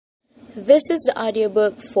This is the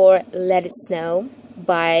audiobook for Let It Snow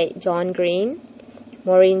by John Green,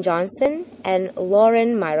 Maureen Johnson, and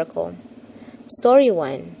Lauren Miracle. Story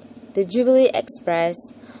 1, The Jubilee Express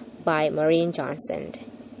by Maureen Johnson.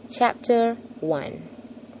 Chapter 1.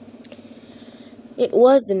 It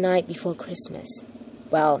was the night before Christmas.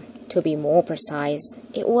 Well, to be more precise,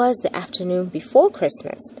 it was the afternoon before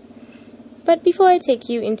Christmas. But before I take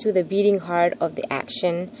you into the beating heart of the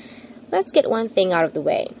action, let's get one thing out of the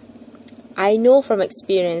way. I know from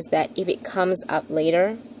experience that if it comes up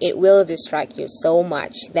later, it will distract you so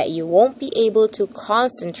much that you won't be able to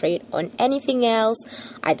concentrate on anything else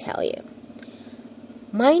I tell you.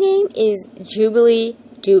 My name is Jubilee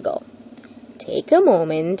Dougal. Take a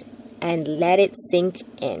moment and let it sink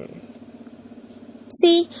in.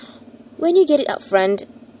 See, when you get it up front,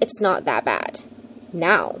 it's not that bad.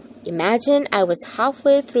 Now, imagine I was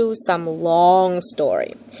halfway through some long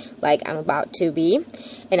story, like I'm about to be,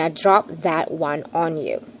 and I drop that one on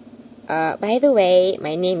you. By the way,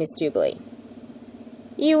 my name is Jubilee.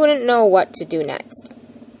 You wouldn't know what to do next.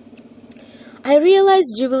 I realize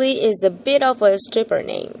Jubilee is a bit of a stripper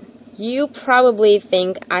name. You probably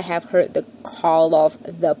think I have heard the call of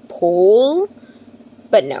the pole,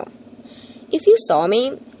 but no. If you saw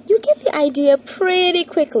me, you get the idea pretty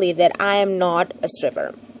quickly that I am not a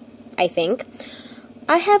stripper. I think.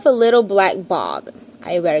 I have a little black bob.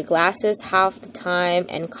 I wear glasses half the time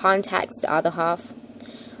and contacts the other half.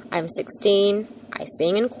 I'm 16. I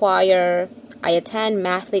sing in choir. I attend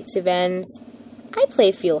mathletes events. I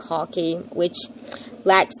play field hockey, which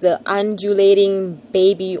lacks the undulating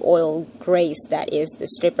baby oil grace that is the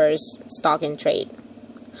stripper's stock in trade.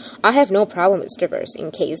 I have no problem with strippers, in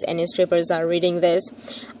case any strippers are reading this.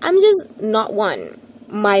 I'm just not one.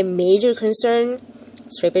 My major concern,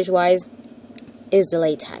 strippage-wise, is the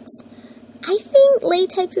latex. I think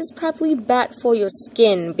latex is probably bad for your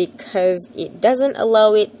skin because it doesn't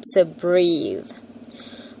allow it to breathe.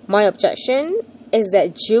 My objection is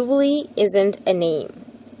that Jubilee isn't a name.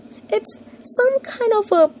 It's some kind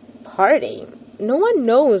of a party. No one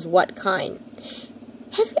knows what kind.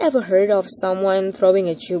 Have you ever heard of someone throwing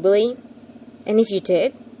a Jubilee? And if you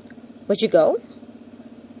did, would you go?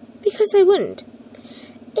 Because I wouldn't.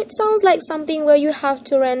 It sounds like something where you have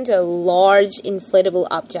to rent a large inflatable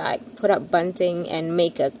object, put up bunting, and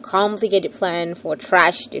make a complicated plan for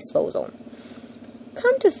trash disposal.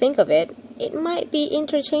 Come to think of it, it might be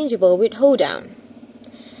interchangeable with hoedown.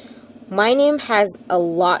 My name has a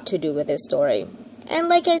lot to do with this story. And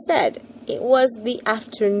like I said, it was the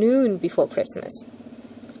afternoon before Christmas.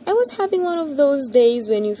 I was having one of those days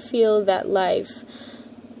when you feel that life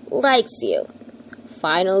likes you.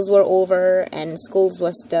 Finals were over and school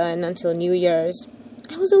was done until New Year's.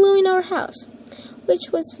 I was alone in our house, which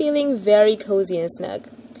was feeling very cozy and snug.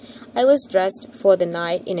 I was dressed for the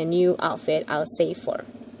night in a new outfit I'll save for.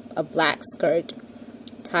 A black skirt,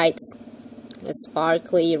 tights, a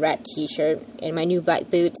sparkly red t-shirt, and my new black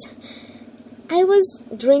boots. I was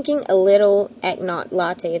drinking a little eggnog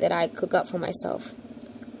latte that I cooked up for myself.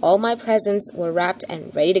 All my presents were wrapped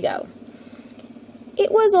and ready to go. It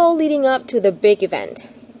was all leading up to the big event.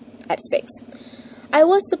 At 6, I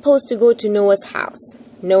was supposed to go to Noah's house,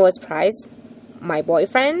 Noah's Prize, my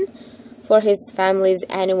boyfriend, for his family's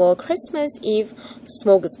annual Christmas Eve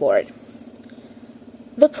smorgasbord.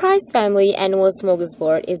 The Price family annual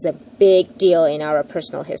smorgasbord is a big deal in our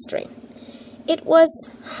personal history. It was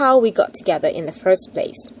how we got together in the first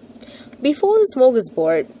place. Before the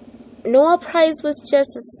smorgasbord, Noah Price was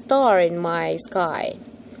just a star in my sky.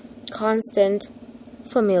 Constant,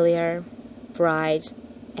 familiar, bright,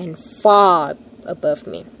 and far above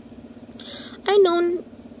me. I'd known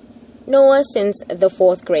Noah since the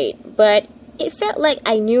 4th grade, but it felt like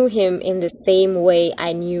I knew him in the same way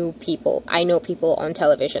I know people on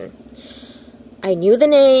television. I knew the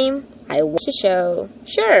name, I watched the show.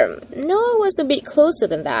 Sure, Noah was a bit closer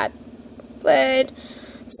than that, but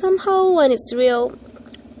somehow when it's real,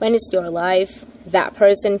 when it's your life, that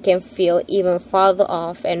person can feel even farther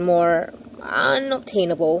off and more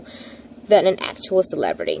unobtainable than an actual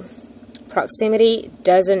celebrity. Proximity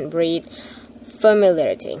doesn't breed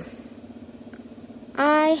familiarity.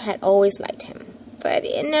 I had always liked him, but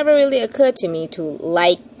it never really occurred to me to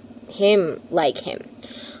like him.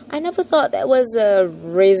 I never thought that was a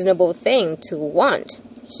reasonable thing to want.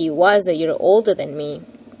 He was a year older than me,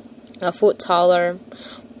 a foot taller,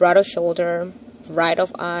 broad of shoulder, bright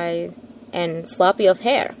of eye, and floppy of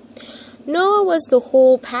hair. Noah was the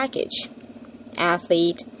whole package.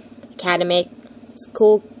 Athlete, academic,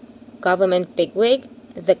 school government bigwig,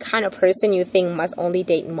 the kind of person you think must only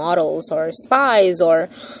date models or spies or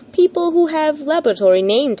people who have laboratory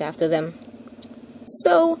named after them.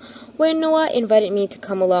 So, when Noah invited me to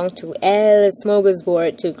come along to El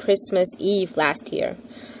Smorgasbord to Christmas Eve last year,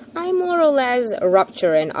 I more or less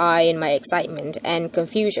ruptured an eye in my excitement and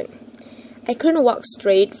confusion. I couldn't walk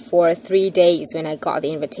straight for 3 days when I got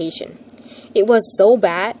the invitation. It was so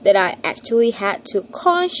bad that I actually had to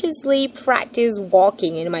consciously practice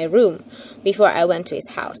walking in my room before I went to his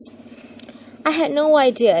house. I had no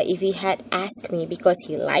idea if he had asked me because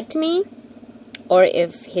he liked me or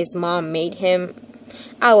if his mom made him.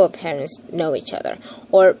 Our parents know each other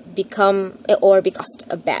or because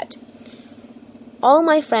a bet. All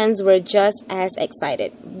my friends were just as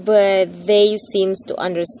excited, but they seemed to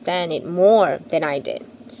understand it more than I did.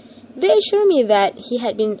 They assured me that he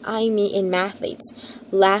had been eyeing me in mathletes,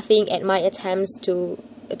 laughing at my attempts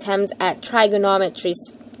at trigonometry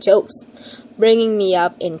jokes, bringing me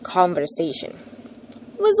up in conversation.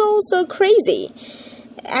 It was all so crazy,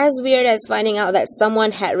 as weird as finding out that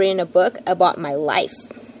someone had written a book about my life,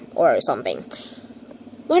 or something.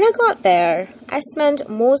 When I got there, I spent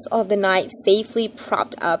most of the night safely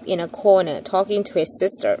propped up in a corner talking to his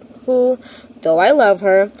sister, who, though I love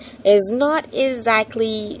her, is not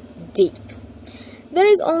exactly deep. There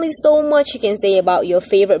is only so much you can say about your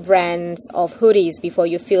favorite brands of hoodies before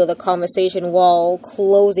you feel the conversation wall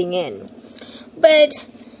closing in. But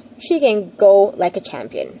she can go like a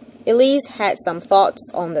champion. Elise had some thoughts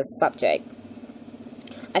on the subject.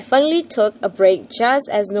 I finally took a break just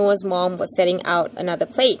as Noah's mom was setting out another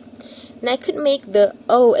plate, and I could make the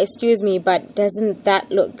 "oh, excuse me, but doesn't that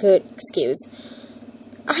look good" excuse.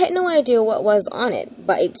 I had no idea what was on it,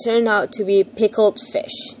 but it turned out to be pickled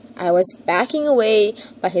fish. I was backing away,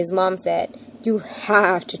 but his mom said, "You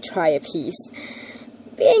have to try a piece."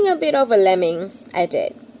 Being a bit of a lemming, I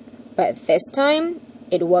did. But this time,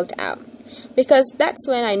 it worked out, because that's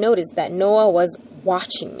when I noticed that Noah was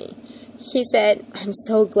watching me. He said, "I'm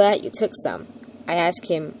so glad you took some." I asked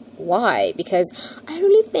him why, because I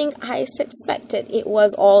really think I suspected it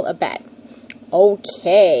was all a bet.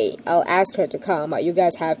 "Okay, I'll ask her to come, but you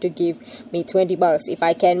guys have to give me $20 if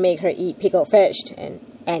I can make her eat pickled fish."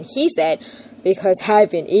 And he said, "Because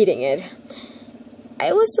I've been eating it."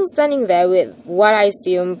 I was still standing there with what I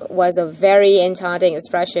assumed was a very enchanting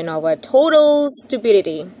expression of a total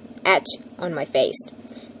stupidity etched on my face.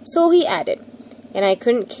 So he added, "And I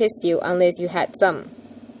couldn't kiss you unless you had some,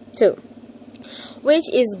 too." Which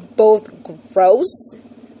is both gross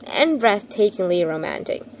and breathtakingly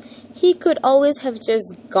romantic. He could always have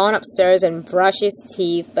just gone upstairs and brushed his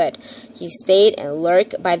teeth, but he stayed and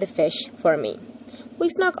lurked by the fish for me. We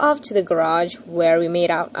snuck off to the garage where we made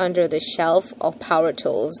out under the shelf of power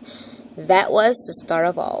tools. That was the start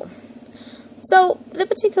of all. So, the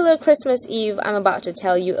particular Christmas Eve I'm about to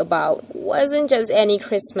tell you about wasn't just any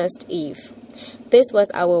Christmas Eve. This was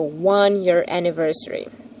our 1-year anniversary.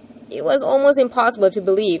 It was almost impossible to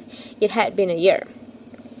believe it had been a year.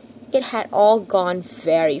 It had all gone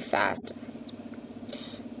very fast.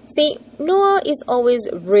 See, Noah is always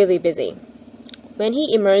really busy. When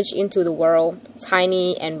he emerged into the world,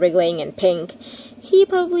 tiny and wriggling and pink, he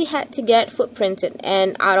probably had to get footprinted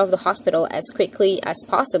and out of the hospital as quickly as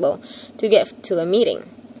possible to get to a meeting.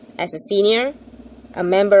 As a senior, a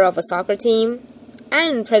member of a soccer team,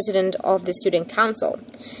 and president of the student council,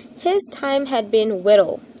 his time had been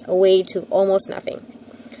whittled away to almost nothing.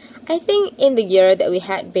 I think in the year that we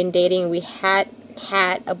had been dating, we had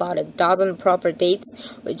about a dozen proper dates,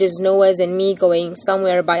 with just Noah's and me going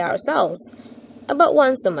somewhere by ourselves, about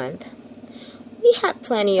once a month. We had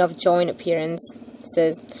plenty of joint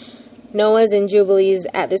appearances. Noah's and Jubilee's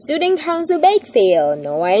at the student council bake sale,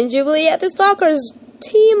 Noah and Jubilee at the soccer's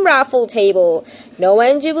team raffle table,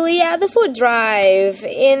 Noah and Jubilee at the food drive,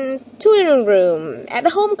 in tutoring room, at the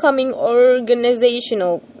homecoming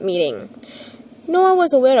organizational meeting. Noah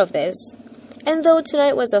was aware of this, and though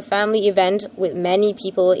tonight was a family event with many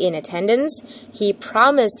people in attendance, he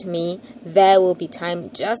promised me there will be time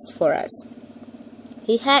just for us.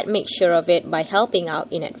 He had made sure of it by helping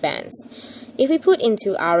out in advance. If we put in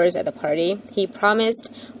 2 hours at the party, he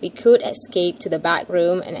promised we could escape to the back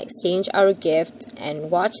room and exchange our gift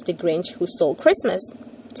and watch The Grinch Who Stole Christmas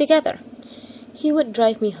together. He would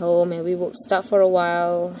drive me home and we would stop for a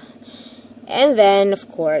while. And then,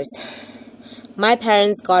 of course, my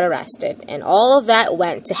parents got arrested and all of that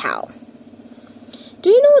went to hell. Do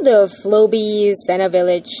you know the Floby Center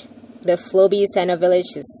Village? The Floby Center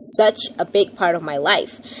Village is such a big part of my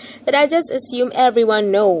life that I just assume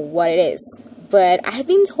everyone know what it is. But I've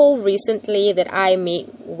been told recently that I made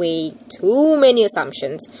way too many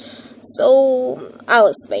assumptions, so I'll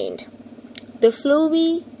explain. The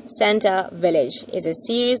Floby Center Village is a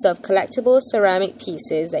series of collectible ceramic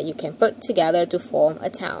pieces that you can put together to form a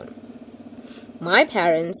town. My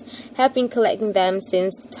parents have been collecting them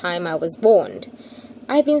since the time I was born.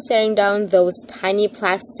 I've been staring down those tiny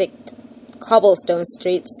plastic cobblestone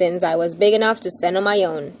streets since I was big enough to stand on my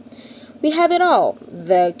own. We have it all: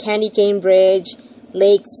 the candy cane bridge,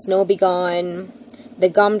 Lake Snow Begone, the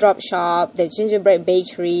gumdrop shop, the gingerbread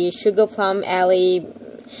bakery, sugar plum alley.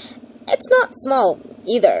 It's not small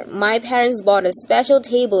either. My parents bought a special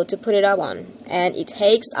table to put it up on, and it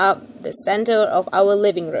takes up the center of our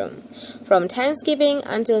living room from Thanksgiving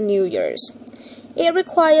until New Year's. It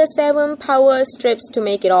requires 7 power strips to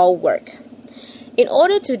make it all work. In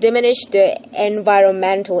order to diminish the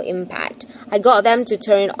environmental impact, I got them to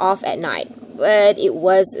turn it off at night, but it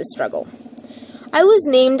was a struggle. I was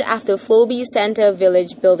named after Floby Center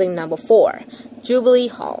Village Building Number 4, Jubilee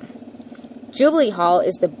Hall. Jubilee Hall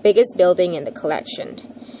is the biggest building in the collection.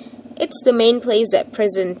 It's the main place that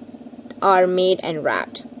presents are made and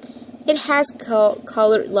wrapped. It has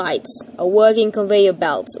colored lights, a working conveyor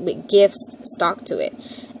belt with gifts stuck to it,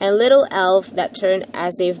 and little elves that turn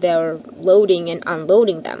as if they were loading and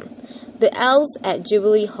unloading them. The elves at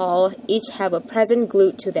Jubilee Hall each have a present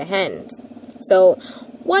glued to their hands. So,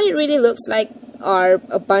 what it really looks like are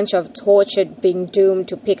a bunch of tortured being doomed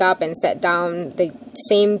to pick up and set down the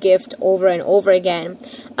same gift over and over again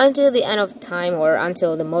until the end of time or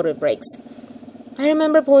until the motor breaks. I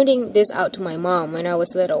remember pointing this out to my mom when I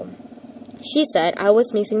was little. She said I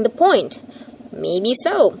was missing the point. Maybe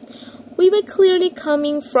so. We were clearly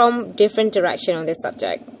coming from different direction on this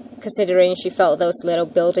subject, considering she felt those little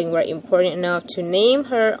buildings were important enough to name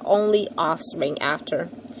her only offspring after.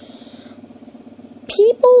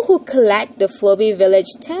 People who collect the Floby Village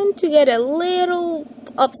tend to get a little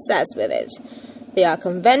obsessed with it. There are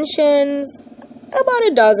conventions, about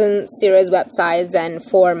a dozen serious websites, and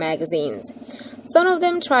 4 magazines. Some of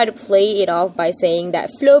them try to play it off by saying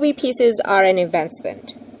that Floby pieces are an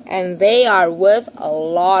investment, and they are worth a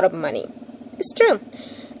lot of money. It's true,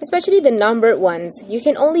 especially the numbered ones. You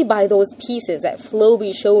can only buy those pieces at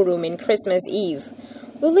Floby showroom in Christmas Eve.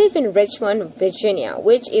 We live in Richmond, Virginia,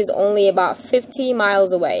 which is only about 50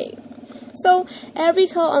 miles away. So, every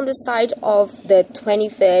car on the side of the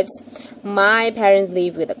 23rd, my parents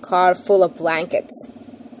leave with a car full of blankets,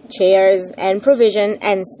 chairs, and provision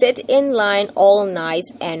and sit in line all night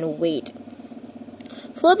and wait.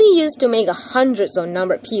 Floby used to make hundreds of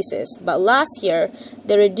numbered pieces, but last year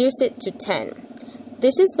they reduced it to 10.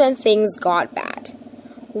 This is when things got bad.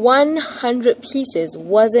 100 pieces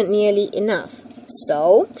wasn't nearly enough.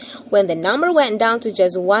 So, when the number went down to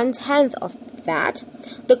just 1/10 of that,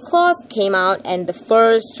 the claws came out and the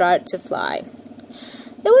fur started to fly.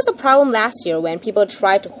 There was a problem last year when people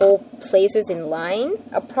tried to hold places in line,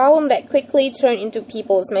 a problem that quickly turned into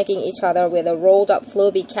people smacking each other with the rolled-up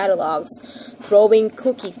Floby catalogs, throwing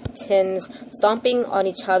cookie tins, stomping on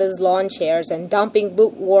each other's lawn chairs, and dumping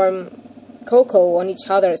lukewarm cocoa on each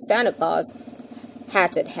other's Santa Claus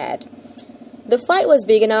hatted head. The fight was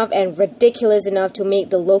big enough and ridiculous enough to make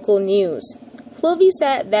the local news. Floby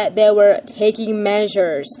said that they were taking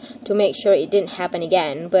measures to make sure it didn't happen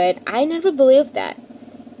again, but I never believed that.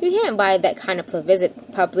 You can't buy that kind of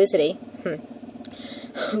publicity.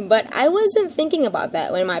 But I wasn't thinking about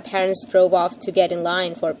that when my parents drove off to get in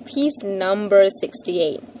line for piece number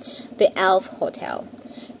 68, the Elf Hotel.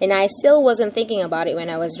 And I still wasn't thinking about it when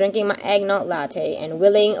I was drinking my eggnog latte and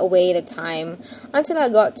whiling away the time until I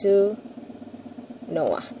got to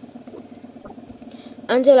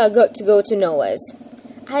go to Noah's.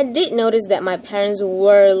 I did notice that my parents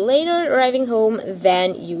were later arriving home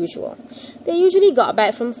than usual. They usually got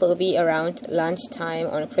back from Floby around lunchtime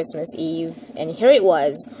on Christmas Eve, and here it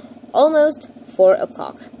was, almost 4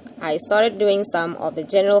 o'clock. I started doing some of the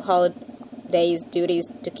general holidays duties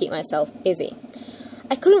to keep myself busy.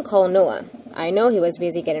 I couldn't call Noah. I know he was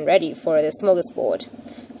busy getting ready for the smorgasbord.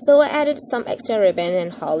 So I added some extra ribbon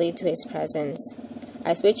and holly to his presents.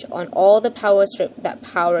 I switched on all the power strips that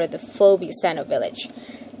power the Floby Center Village,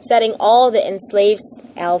 setting all the enslaved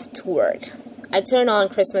elves to work. I turned on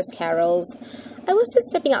Christmas carols. I was just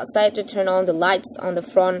stepping outside to turn on the lights on the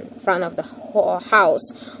front of the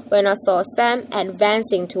house when I saw Sam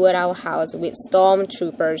advancing toward our house with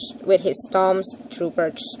his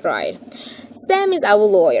stormtrooper stride. Sam is our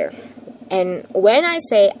lawyer. And when I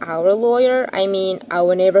say our lawyer, I mean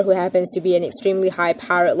our neighbor who happens to be an extremely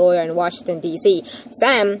high-powered lawyer in Washington, D.C.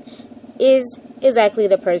 Sam is exactly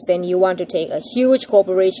the person you want to take a huge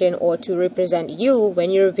corporation or to represent you when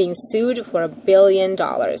you're being sued for $1 billion.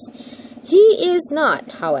 He is not,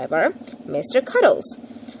 however, Mr. Cuddles.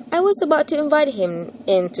 I was about to invite him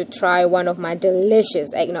in to try one of my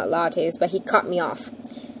delicious eggnog lattes, but he cut me off.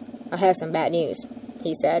 I have some bad news,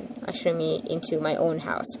 he said, ushering me into my own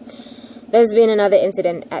house. There's been another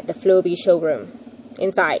incident at the Floby showroom.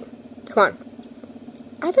 Inside. Come on.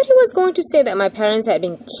 I thought he was going to say that my parents had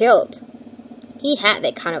been killed. He had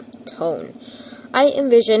that kind of tone. I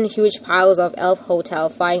envisioned huge piles of Elf Hotel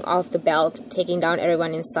flying off the belt, taking down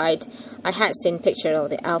everyone in sight. I had seen pictures of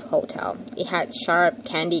the Elf Hotel. It had sharp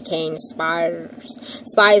candy cane spires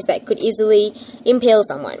that could easily impale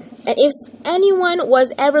someone. And if anyone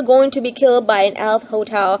was ever going to be killed by an Elf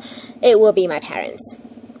Hotel, it will be my parents.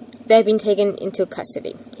 They've been taken into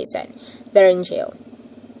custody, he said. They're in jail.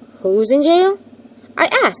 Who's in jail? I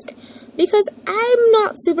asked, because I'm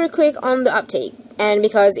not super quick on the uptake, and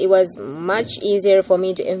because it was much easier for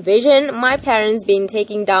me to envision my parents being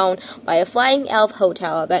taken down by a flying Elf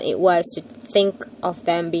Hotel than it was to think of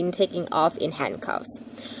them being taken off in handcuffs.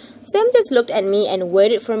 Sam just looked at me and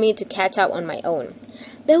waited for me to catch up on my own.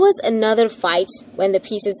 There was another fight when the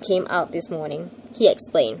pieces came out this morning, he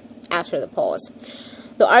explained, after the pause.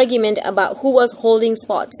 The argument about who was holding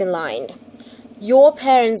spots in line. Your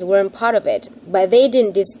parents weren't part of it, but they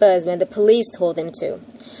didn't disperse when the police told them to.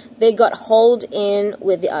 They got hauled in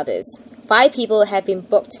with the others. 5 people have been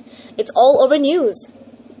booked. It's all over news.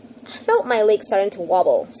 I felt my legs starting to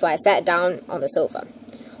wobble, so I sat down on the sofa.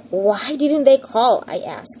 Why didn't they call? I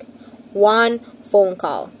asked. 1 phone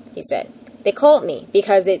call, he said. They called me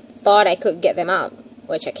because they thought I could get them out,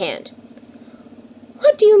 which I can't.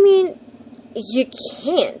 What do you mean you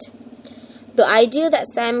can't? The idea that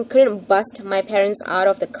Sam couldn't bust my parents out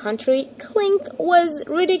of the country, clink, was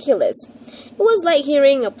ridiculous. It was like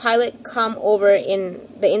hearing a pilot come over in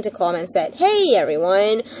the intercom and said, Hey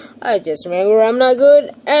everyone, I just remember I'm not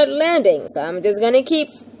good at landing, so I'm just gonna keep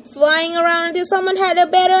flying around until someone had a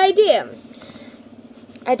better idea.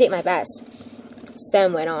 I did my best.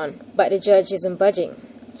 Sam went on, but the judge isn't budging.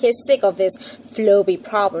 He's sick of this Floby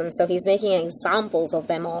problem, so he's making examples of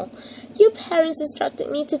them all. Your parents instructed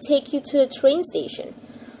me to take you to a train station.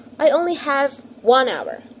 I only have 1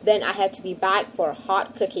 hour. Then I have to be back for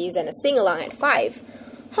hot cookies and a sing-along at 5.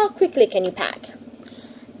 How quickly can you pack?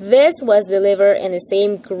 This was delivered in the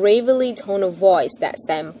same gravelly tone of voice that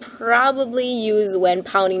Sam probably used when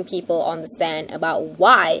pounding people on the stand about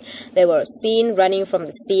why they were seen running from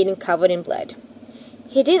the scene covered in blood.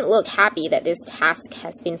 He didn't look happy that this task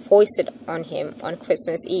has been foisted on him on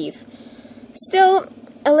Christmas Eve. Still,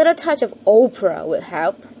 a little touch of Oprah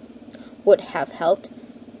would have helped.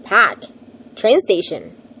 Pack. Train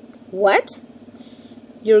station. What?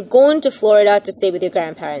 You're going to Florida to stay with your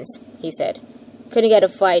grandparents, he said. Couldn't get a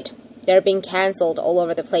flight. They're being cancelled all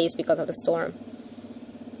over the place because of the storm.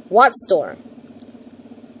 What storm?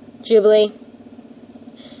 Jubilee.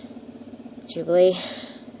 Jubilee,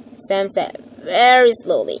 Sam said very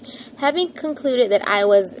slowly, having concluded that I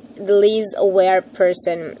was the least aware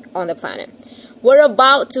person on the planet. We're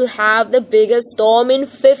about to have the biggest storm in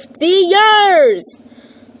 50 years!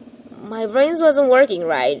 My brains wasn't working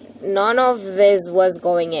right. None of this was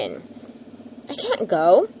going in. I can't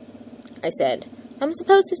go, I said. I'm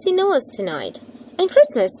supposed to see Noah's tonight. And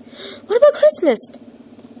Christmas. What about Christmas?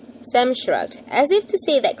 Sam shrugged, as if to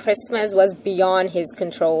say that Christmas was beyond his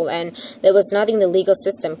control and there was nothing the legal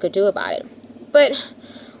system could do about it. But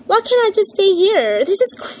why can't I just stay here? This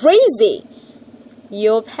is crazy.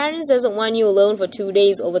 Your parents doesn't want you alone for 2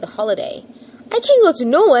 days over the holiday. I can't go to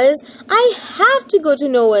Noah's. I have to go to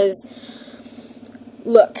Noah's.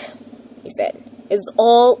 Look, he said, it's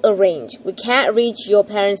all arranged. We can't reach your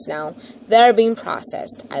parents now. They're being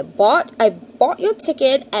processed. I bought your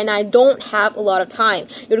ticket and I don't have a lot of time.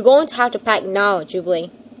 You're going to have to pack now,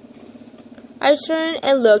 Jubilee. I turned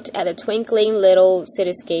and looked at the twinkling little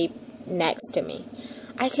cityscape next to me.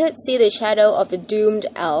 I could see the shadow of the doomed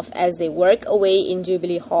elf as they worked away in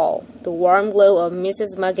Jubilee Hall, the warm glow of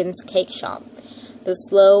Mrs. Muggin's cake shop, the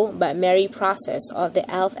slow but merry process of the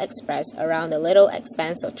Elf Express around the little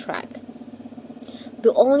expanse of track.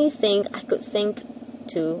 The only thing I could think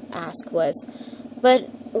to ask was, but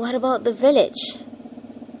what about the village?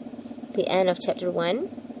 The end of Chapter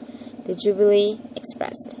 1, The Jubilee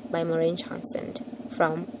Express by Maureen Johnson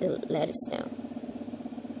from Let It Snow.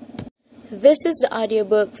 This is the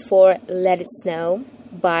audiobook for Let It Snow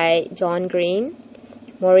by John Green,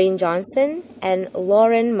 Maureen Johnson, and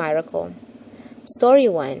Lauren Miracle. Story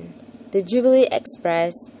 1, The Jubilee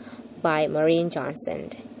Express by Maureen Johnson.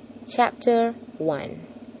 Chapter 1.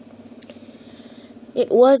 It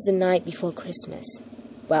was the night before Christmas.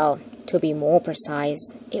 Well, to be more precise,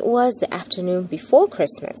 it was the afternoon before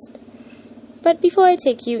Christmas. But before I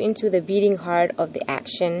take you into the beating heart of the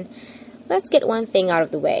action, let's get one thing out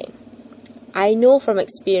of the way. I know from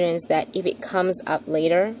experience that if it comes up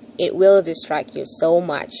later, it will distract you so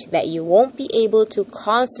much that you won't be able to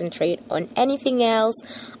concentrate on anything else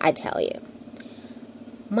I tell you.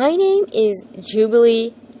 My name is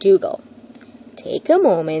Jubilee Dougal. Take a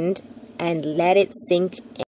moment and let it sink in.